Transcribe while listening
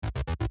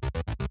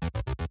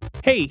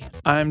Hey,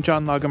 I'm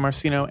John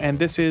Lagomarsino, and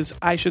this is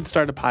I Should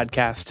Start a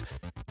Podcast,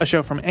 a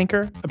show from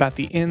Anchor about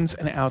the ins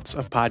and outs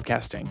of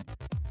podcasting.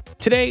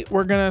 Today,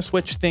 we're going to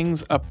switch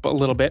things up a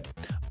little bit.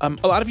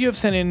 A lot of you have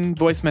sent in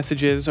voice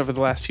messages over the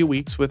last few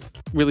weeks with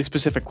really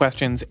specific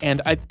questions,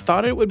 and I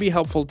thought it would be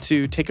helpful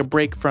to take a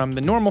break from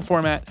the normal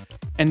format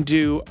and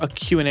do a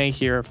Q&A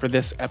here for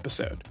this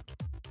episode.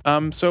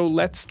 So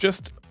let's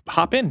just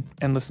hop in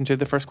and listen to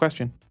the first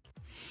question.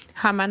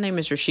 Hi, my name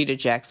is Rashida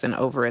Jackson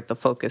over at the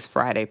Focus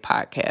Friday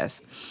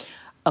podcast.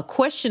 A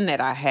question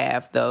that I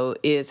have, though,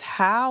 is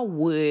how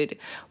would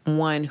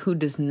one who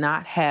does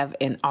not have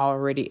an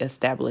already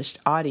established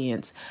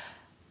audience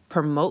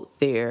promote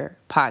their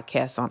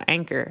podcast on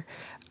Anchor?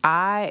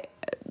 I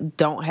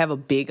don't have a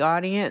big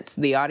audience.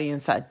 The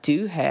audience I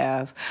do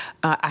have,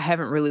 I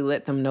haven't really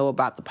let them know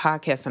about the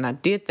podcast, and I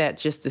did that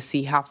just to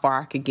see how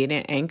far I could get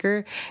in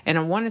Anchor. And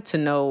I wanted to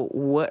know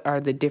what are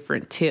the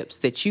different tips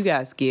that you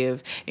guys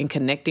give in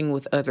connecting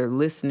with other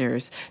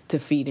listeners to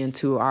feed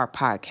into our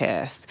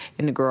podcast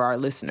and to grow our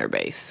listener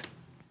base.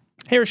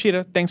 Hey,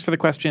 Rashida, thanks for the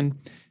question.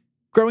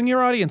 Growing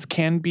your audience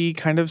can be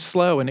kind of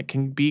slow, and it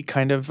can be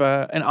kind of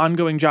an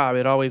ongoing job.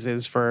 It always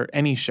is for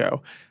any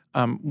show.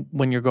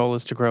 When your goal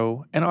is to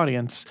grow an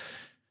audience.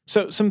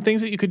 So some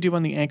things that you could do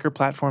on the Anchor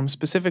platform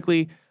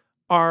specifically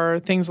are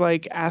things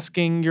like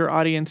asking your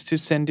audience to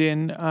send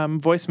in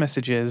voice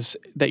messages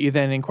that you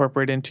then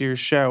incorporate into your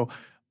show.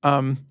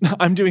 I'm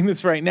doing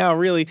this right now,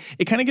 really.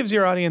 It kind of gives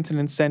your audience an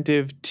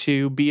incentive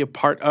to be a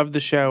part of the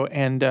show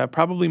and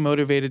probably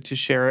motivated to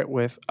share it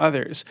with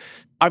others.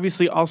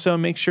 Obviously, also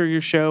make sure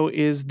your show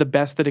is the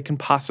best that it can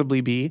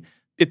possibly be.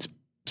 It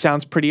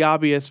sounds pretty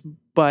obvious,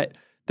 but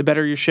the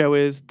better your show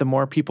is, the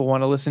more people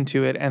want to listen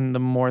to it and the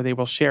more they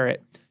will share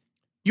it.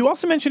 You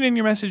also mentioned in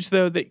your message,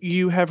 though, that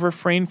you have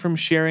refrained from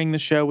sharing the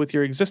show with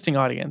your existing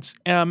audience.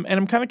 And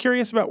I'm kind of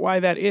curious about why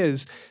that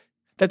is.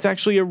 That's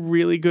actually a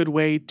really good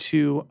way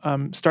to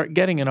start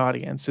getting an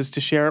audience, is to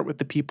share it with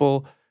the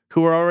people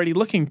who are already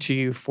looking to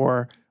you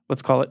for,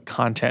 let's call it,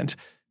 content.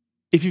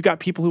 If you've got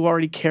people who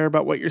already care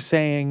about what you're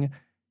saying,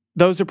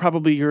 those are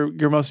probably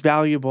your most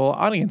valuable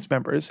audience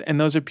members.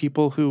 And those are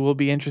people who will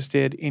be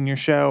interested in your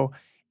show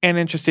and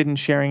interested in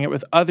sharing it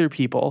with other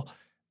people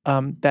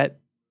that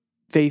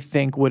they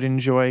think would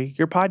enjoy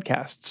your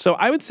podcast. So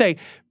I would say,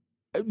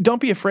 don't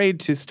be afraid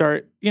to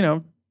start,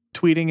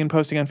 tweeting and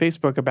posting on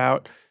Facebook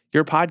about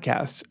your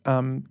podcast,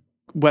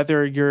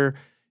 whether you're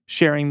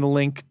sharing the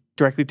link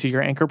directly to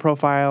your Anchor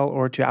profile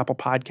or to Apple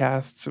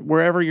Podcasts,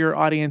 wherever your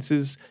audience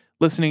is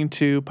listening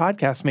to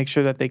podcasts, make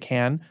sure that they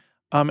can,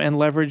 and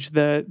leverage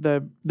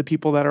the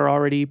people that are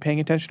already paying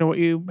attention to what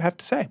you have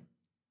to say.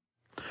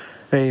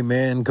 Hey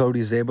man, Cody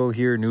Zabo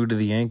here, new to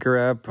the Anchor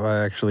app.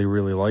 I actually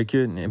really like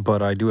it,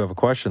 but I do have a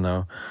question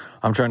though.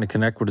 I'm trying to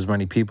connect with as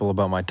many people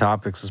about my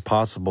topics as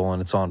possible,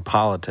 and it's on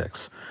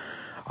politics.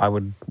 I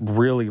would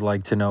really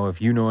like to know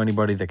if you know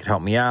anybody that could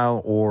help me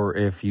out, or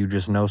if you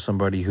just know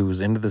somebody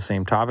who's into the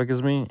same topic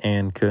as me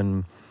and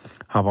can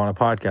hop on a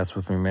podcast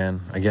with me,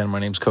 man. Again, my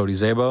name's Cody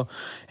Zabo,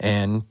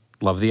 and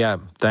love the app.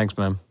 Thanks,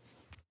 man.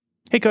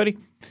 Hey, Cody.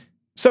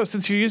 So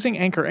since you're using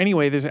Anchor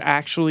anyway, there's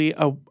actually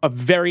a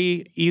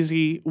very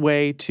easy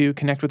way to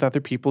connect with other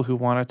people who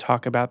want to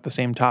talk about the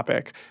same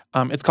topic.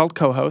 It's called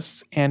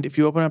Co-Hosts, and if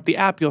you open up the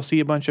app, you'll see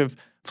a bunch of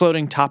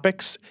floating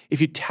topics.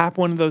 If you tap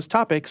one of those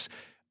topics,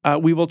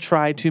 we will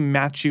try to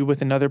match you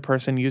with another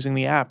person using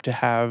the app to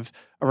have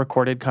a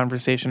recorded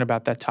conversation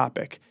about that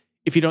topic.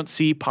 If you don't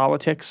see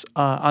politics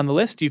on the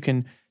list, you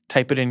can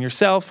type it in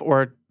yourself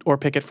or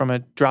pick it from a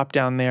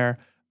drop-down there.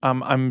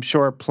 I'm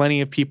sure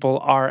plenty of people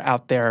are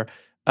out there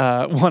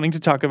wanting to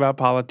talk about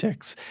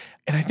politics.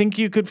 And I think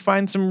you could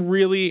find some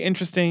really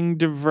interesting,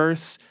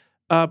 diverse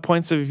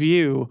points of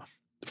view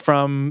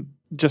from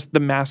just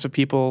the mass of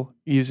people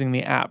using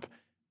the app.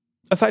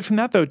 Aside from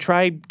that, though,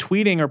 try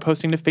tweeting or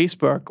posting to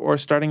Facebook or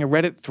starting a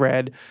Reddit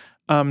thread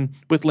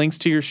with links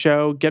to your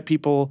show. Get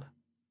people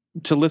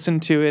to listen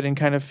to it and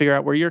kind of figure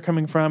out where you're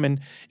coming from and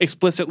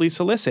explicitly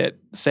solicit.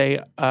 Say,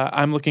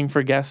 I'm looking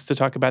for guests to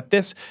talk about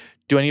this.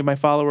 Do any of my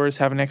followers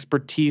have an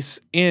expertise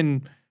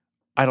in,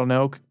 I don't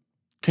know,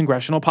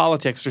 congressional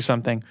politics or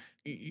something?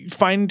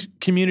 Find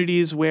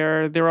communities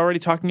where they're already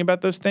talking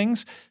about those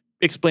things.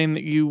 Explain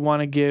that you want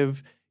to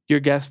give your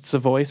guests a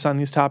voice on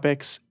these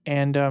topics,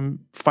 and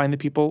find the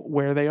people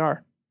where they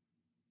are.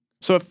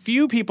 So a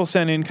few people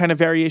sent in kind of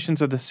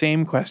variations of the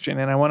same question,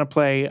 and I want to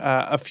play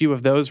a few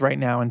of those right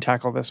now and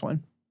tackle this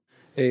one.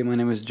 Hey, my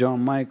name is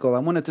John Michael. I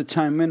wanted to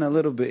chime in a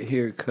little bit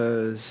here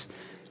because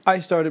I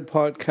started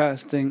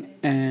podcasting,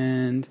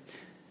 and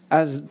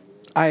as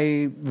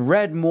I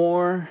read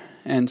more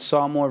and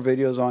saw more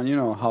videos on,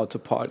 how to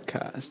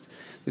podcast,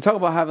 they talk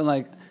about having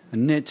like a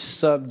niche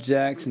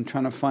subjects and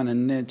trying to find a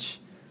niche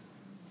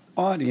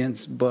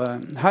audience.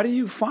 But how do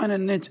you find a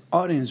niche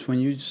audience when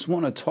you just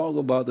want to talk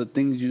about the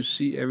things you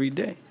see every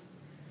day?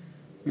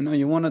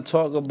 You want to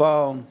talk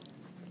about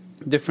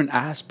different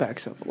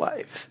aspects of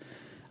life.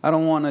 I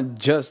don't want to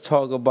just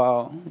talk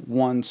about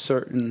one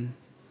certain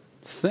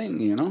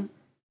thing,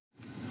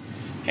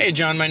 Hey,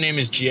 John, my name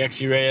is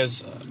GX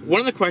Reyes. one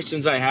of the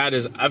questions I had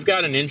is I've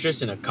got an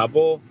interest in a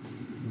couple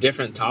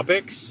different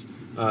topics,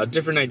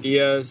 different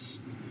ideas.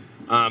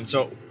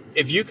 So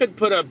if you could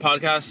put a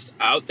podcast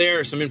out there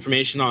or some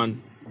information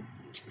on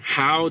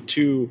how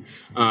to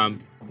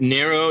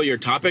narrow your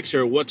topics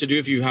or what to do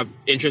if you have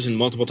interest in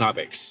multiple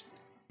topics.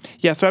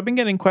 Yeah, so I've been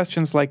getting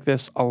questions like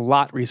this a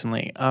lot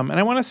recently, and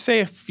I want to say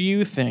a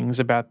few things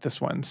about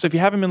this one. So if you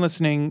haven't been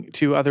listening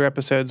to other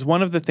episodes,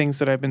 one of the things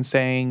that I've been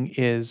saying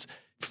is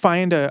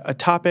find a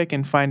topic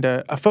and find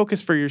a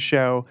focus for your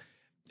show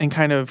and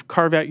kind of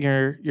carve out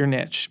your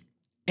niche.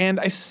 And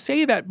I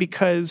say that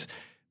because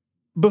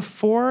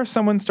before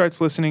someone starts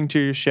listening to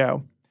your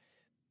show,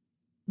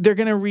 they're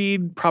going to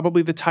read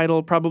probably the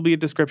title, probably a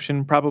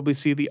description, probably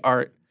see the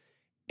art.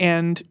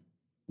 And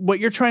what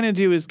you're trying to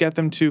do is get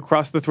them to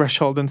cross the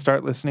threshold and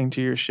start listening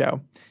to your show.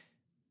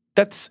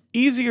 That's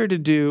easier to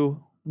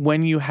do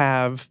when you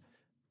have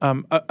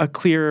a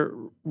clear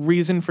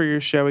reason for your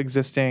show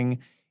existing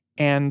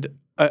and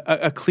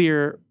a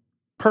clear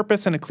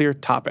purpose and a clear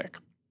topic.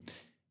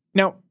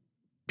 Now,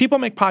 people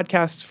make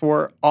podcasts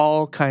for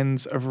all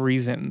kinds of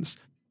reasons.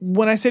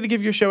 When I say to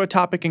give your show a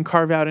topic and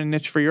carve out a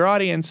niche for your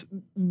audience,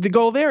 the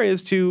goal there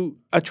is to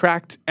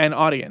attract an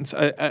audience,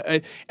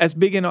 as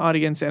big an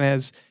audience and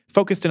as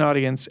focused an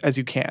audience as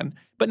you can.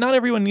 But not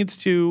everyone needs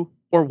to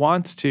or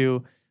wants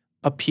to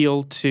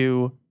appeal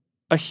to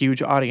a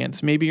huge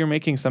audience. Maybe you're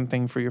making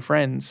something for your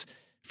friends,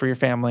 for your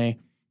family,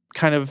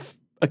 kind of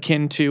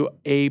akin to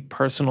a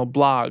personal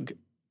blog.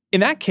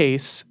 In that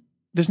case,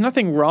 there's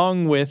nothing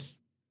wrong with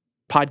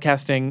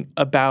podcasting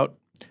about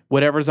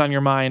whatever's on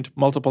your mind,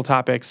 multiple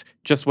topics,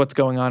 just what's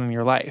going on in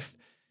your life.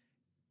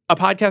 A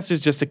podcast is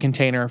just a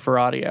container for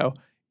audio.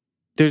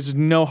 There's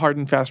no hard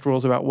and fast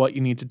rules about what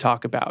you need to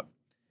talk about.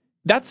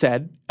 That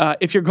said,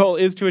 if your goal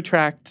is to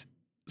attract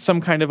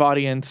some kind of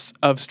audience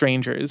of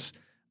strangers,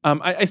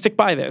 I stick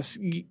by this.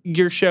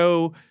 Your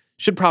show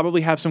should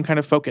probably have some kind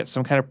of focus,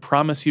 some kind of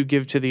promise you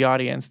give to the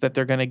audience that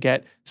they're going to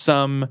get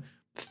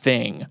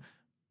something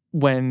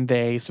when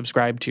they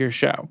subscribe to your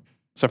show.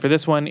 So for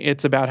this one,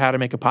 it's about how to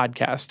make a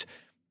podcast.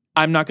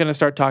 I'm not going to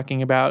start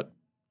talking about,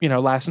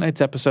 last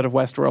night's episode of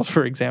Westworld,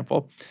 for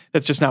example.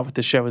 That's just not what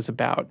the show is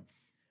about.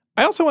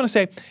 I also want to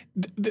say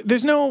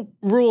there's no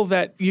rule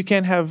that you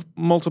can't have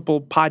multiple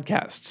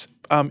podcasts.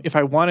 If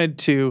I wanted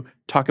to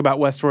talk about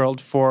Westworld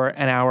for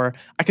an hour,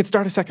 I could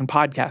start a second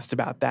podcast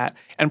about that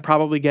and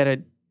probably get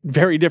a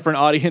very different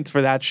audience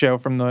for that show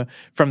from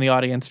the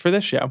audience for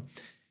this show.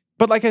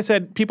 But like I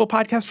said, people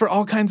podcast for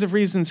all kinds of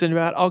reasons and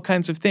about all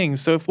kinds of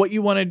things. So if what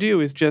you want to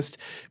do is just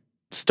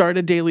start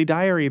a daily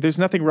diary, there's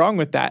nothing wrong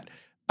with that.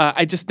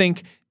 I just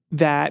think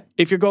that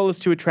if your goal is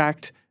to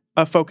attract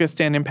a focused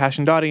and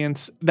impassioned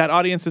audience, that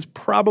audience is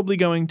probably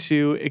going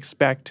to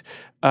expect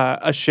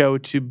a show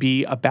to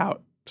be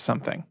about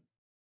something.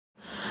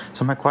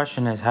 So my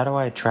question is, how do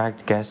I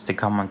attract guests to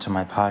come onto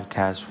my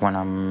podcast when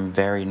I'm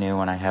very new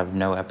and I have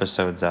no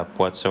episodes up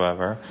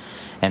whatsoever,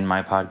 and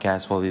my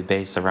podcast will be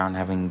based around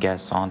having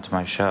guests onto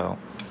my show?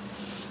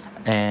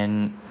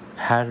 And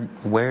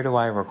where do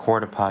I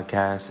record a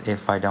podcast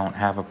if I don't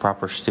have a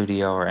proper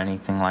studio or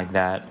anything like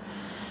that?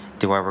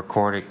 Do I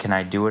record it? Can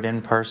I do it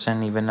in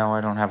person even though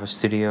I don't have a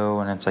studio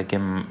and it's like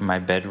in my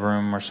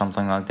bedroom or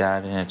something like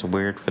that, and it's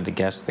weird for the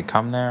guests to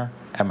come there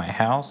at my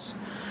house?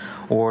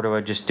 Or do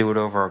I just do it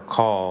over a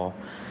call?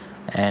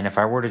 And if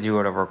I were to do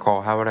it over a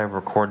call, how would I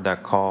record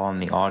that call and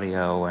the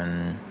audio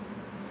and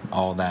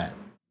all that?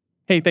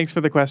 Hey, thanks for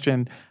the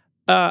question.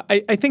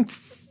 I think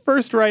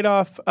first right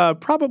off,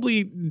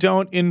 probably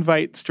don't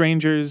invite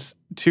strangers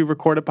to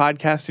record a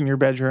podcast in your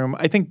bedroom.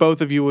 I think both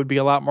of you would be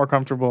a lot more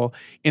comfortable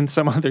in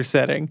some other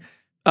setting.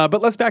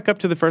 But let's back up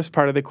to the first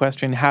part of the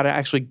question, how to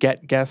actually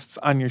get guests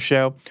on your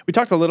show. We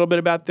talked a little bit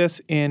about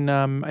this in,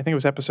 I think it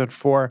was episode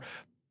 4.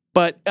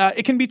 But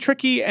it can be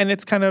tricky, and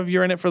it's kind of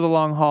you're in it for the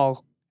long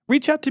haul.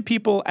 Reach out to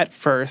people at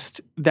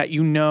first that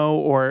you know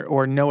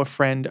or know a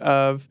friend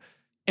of,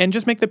 and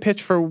just make the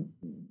pitch for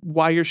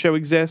why your show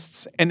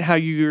exists and how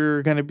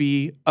you're going to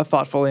be a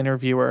thoughtful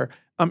interviewer.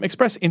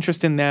 Express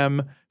interest in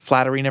them.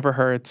 Flattery never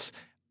hurts.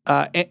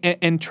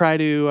 And try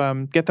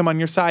to get them on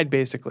your side,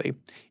 basically.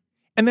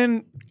 And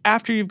then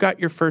after you've got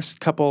your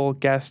first couple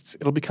guests,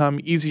 it'll become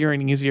easier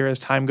and easier as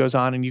time goes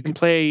on, and you can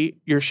play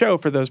your show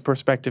for those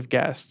prospective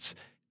guests.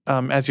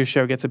 As your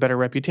show gets a better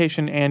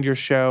reputation and your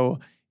show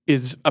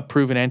is a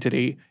proven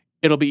entity,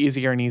 it'll be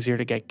easier and easier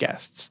to get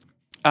guests.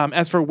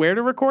 As for where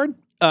to record,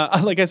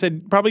 like I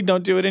said, probably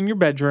don't do it in your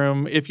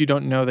bedroom if you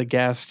don't know the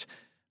guest.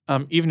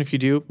 Even if you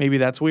do, maybe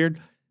that's weird.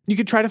 You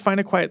could try to find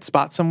a quiet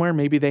spot somewhere.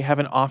 Maybe they have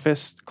an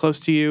office close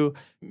to you.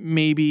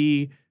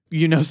 Maybe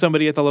you know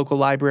somebody at the local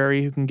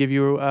library who can give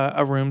you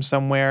a room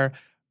somewhere.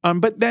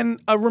 But then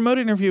a remote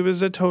interview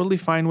is a totally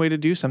fine way to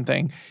do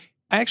something.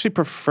 I actually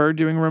prefer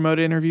doing remote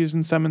interviews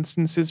in some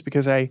instances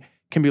because I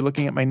can be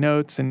looking at my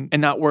notes and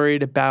not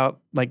worried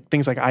about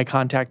things like eye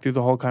contact through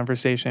the whole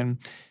conversation.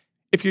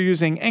 If you're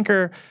using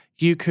Anchor,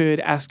 you could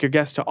ask your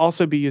guest to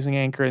also be using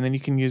Anchor, and then you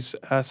can use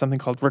something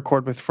called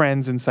Record with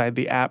Friends inside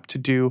the app to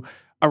do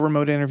a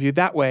remote interview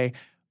that way.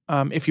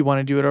 If you want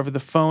to do it over the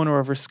phone or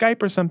over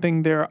Skype or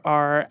something, there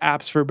are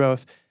apps for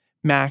both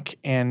Mac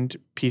and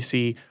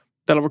PC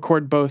that'll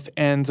record both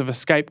ends of a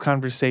Skype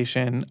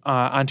conversation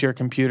onto your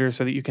computer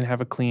so that you can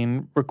have a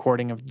clean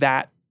recording of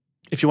that.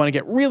 If you want to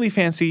get really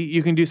fancy,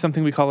 you can do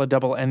something we call a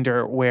double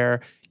ender,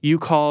 where you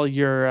call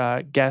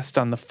your guest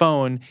on the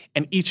phone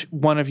and each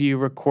one of you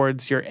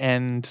records your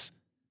ends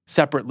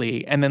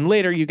separately. And then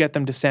later you get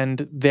them to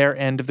send their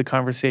end of the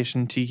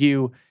conversation to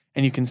you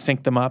and you can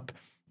sync them up.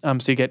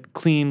 So you get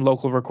clean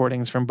local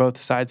recordings from both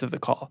sides of the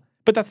call.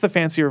 But that's the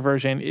fancier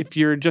version. If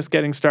you're just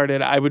getting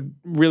started, I would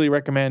really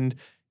recommend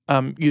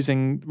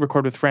using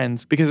Record with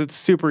Friends because it's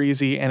super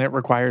easy and it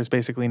requires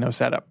basically no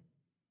setup.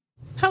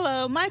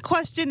 Hello, my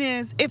question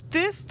is, if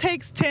this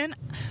takes 10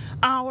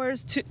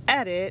 hours to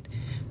edit,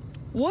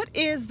 what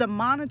is the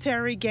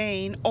monetary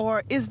gain,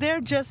 or is there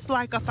just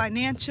like a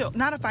financial,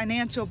 not a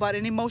financial, but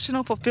an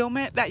emotional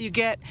fulfillment that you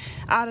get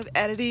out of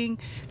editing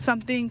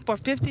something for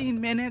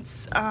 15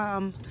 minutes,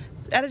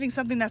 editing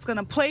something that's going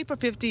to play for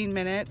 15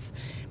 minutes,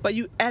 but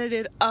you edit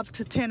it up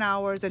to 10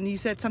 hours, and you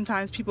said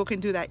sometimes people can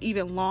do that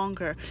even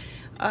longer.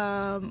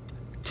 10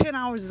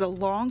 hours is a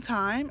long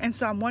time, and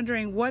so I'm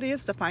wondering, what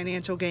is the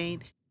financial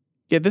gain?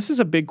 Yeah, this is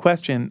a big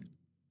question.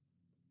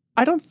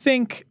 I don't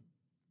think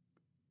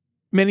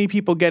many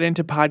people get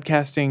into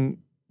podcasting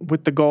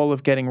with the goal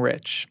of getting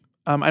rich.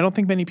 I don't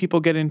think many people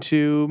get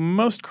into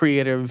most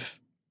creative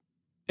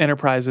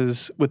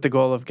enterprises with the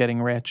goal of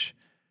getting rich.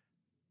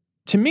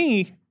 To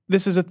me,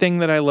 this is a thing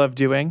that I love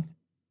doing,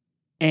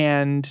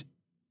 and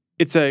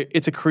it's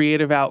a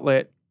creative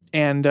outlet,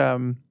 and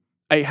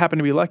I happen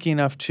to be lucky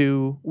enough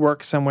to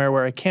work somewhere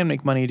where I can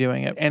make money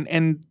doing it.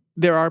 And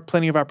there are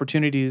plenty of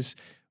opportunities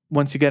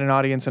once you get an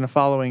audience and a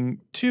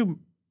following to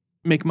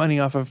make money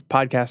off of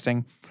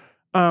podcasting.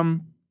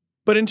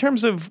 But in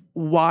terms of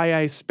why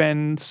I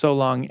spend so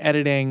long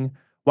editing,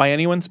 why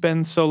anyone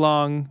spends so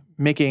long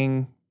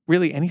making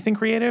really anything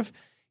creative,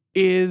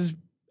 is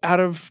out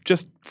of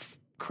just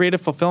creative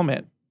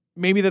fulfillment.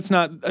 Maybe that's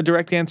not a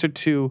direct answer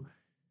to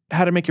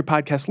how to make your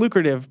podcast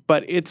lucrative,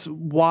 but it's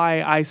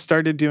why I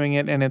started doing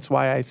it and it's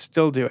why I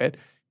still do it.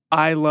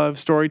 I love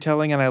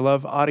storytelling and I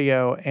love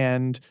audio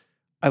and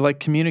I like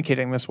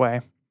communicating this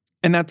way.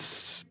 And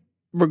that's,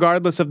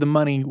 regardless of the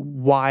money,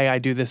 why I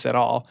do this at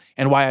all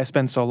and why I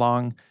spend so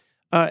long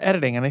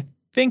editing. And I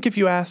think if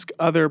you ask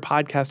other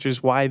podcasters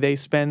why they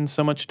spend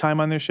so much time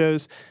on their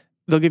shows,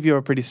 they'll give you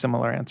a pretty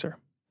similar answer.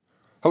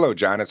 Hello,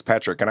 John. It's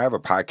Patrick, and I have a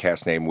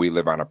podcast named We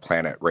Live on a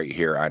Planet right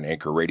here on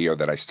Anchor Radio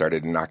that I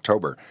started in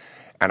October.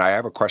 And I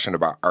have a question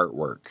about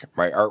artwork.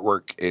 My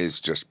artwork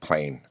is just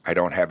plain. I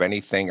don't have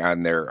anything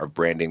on there of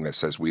branding that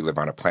says We Live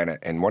on a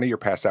Planet. In one of your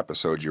past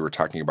episodes, you were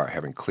talking about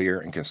having clear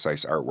and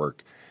concise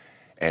artwork.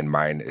 And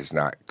mine is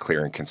not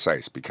clear and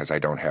concise because I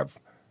don't have,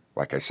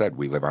 like I said,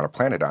 We Live on a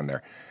Planet on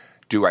there.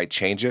 Do I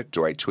change it?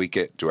 Do I tweak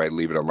it? Do I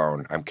leave it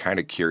alone? I'm kind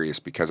of curious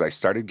because I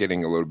started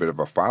getting a little bit of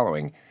a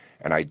following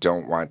and I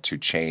don't want to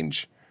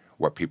change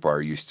what people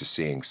are used to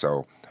seeing.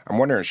 So I'm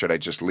wondering, should I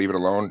just leave it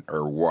alone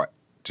or what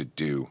to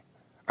do?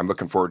 I'm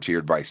looking forward to your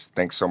advice.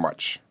 Thanks so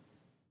much.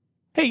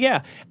 Hey,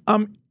 yeah.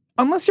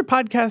 Unless your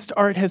podcast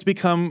art has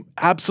become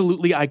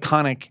absolutely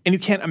iconic and you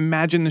can't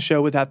imagine the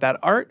show without that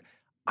art,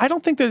 I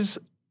don't think there's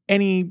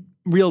any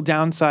real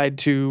downside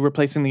to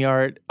replacing the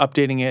art,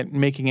 updating it,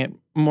 making it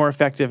more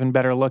effective and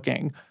better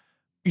looking.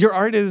 Your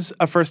art is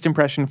a first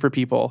impression for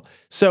people.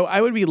 So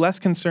I would be less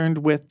concerned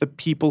with the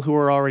people who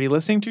are already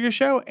listening to your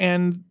show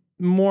and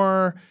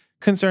more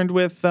concerned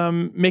with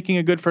making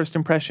a good first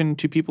impression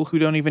to people who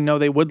don't even know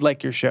they would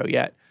like your show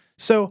yet.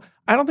 So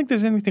I don't think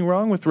there's anything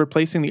wrong with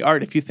replacing the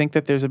art if you think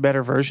that there's a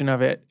better version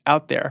of it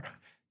out there.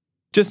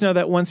 Just know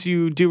that once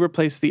you do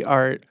replace the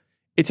art,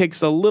 it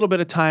takes a little bit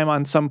of time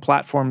on some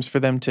platforms for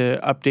them to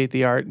update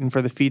the art and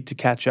for the feed to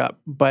catch up,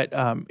 but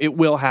it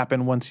will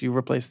happen once you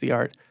replace the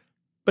art.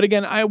 But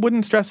again, I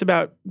wouldn't stress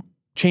about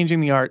changing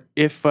the art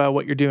if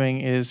what you're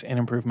doing is an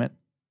improvement.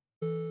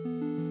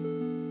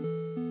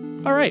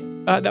 All right,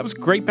 that was a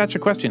great batch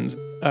of questions,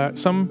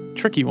 some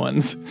tricky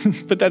ones,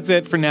 but that's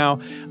it for now.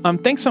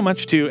 Thanks so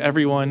much to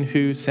everyone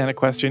who sent a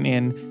question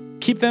in.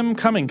 Keep them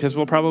coming because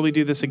we'll probably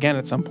do this again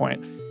at some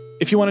point.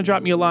 If you want to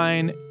drop me a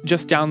line,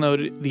 just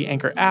download the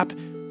Anchor app,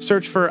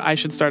 search for I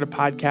Should Start a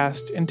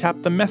Podcast, and tap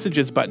the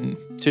messages button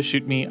to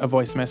shoot me a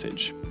voice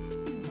message.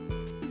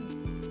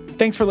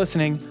 Thanks for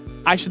listening.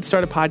 I Should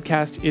Start a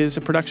Podcast is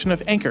a production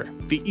of Anchor,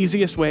 the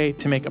easiest way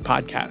to make a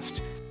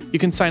podcast. You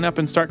can sign up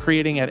and start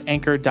creating at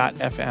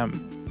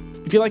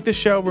anchor.fm. If you like this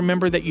show,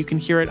 remember that you can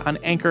hear it on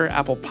Anchor,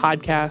 Apple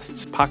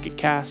Podcasts, Pocket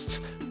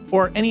Casts,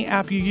 or any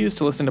app you use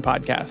to listen to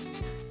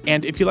podcasts.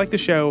 And if you like the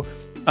show,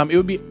 it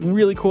would be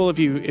really cool if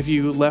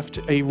you left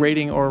a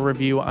rating or a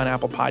review on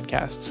Apple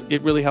Podcasts.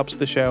 It really helps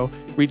the show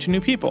reach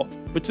new people,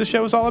 which the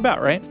show is all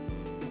about, right?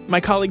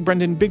 My colleague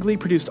Brendan Bigley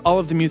produced all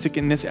of the music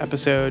in this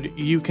episode.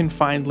 You can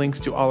find links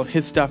to all of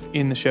his stuff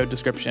in the show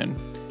description.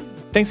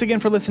 Thanks again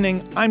for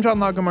listening. I'm John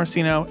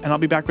Lagomarsino, and I'll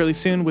be back really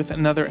soon with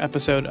another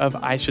episode of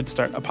I Should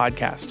Start a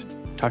Podcast.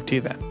 Talk to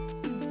you then.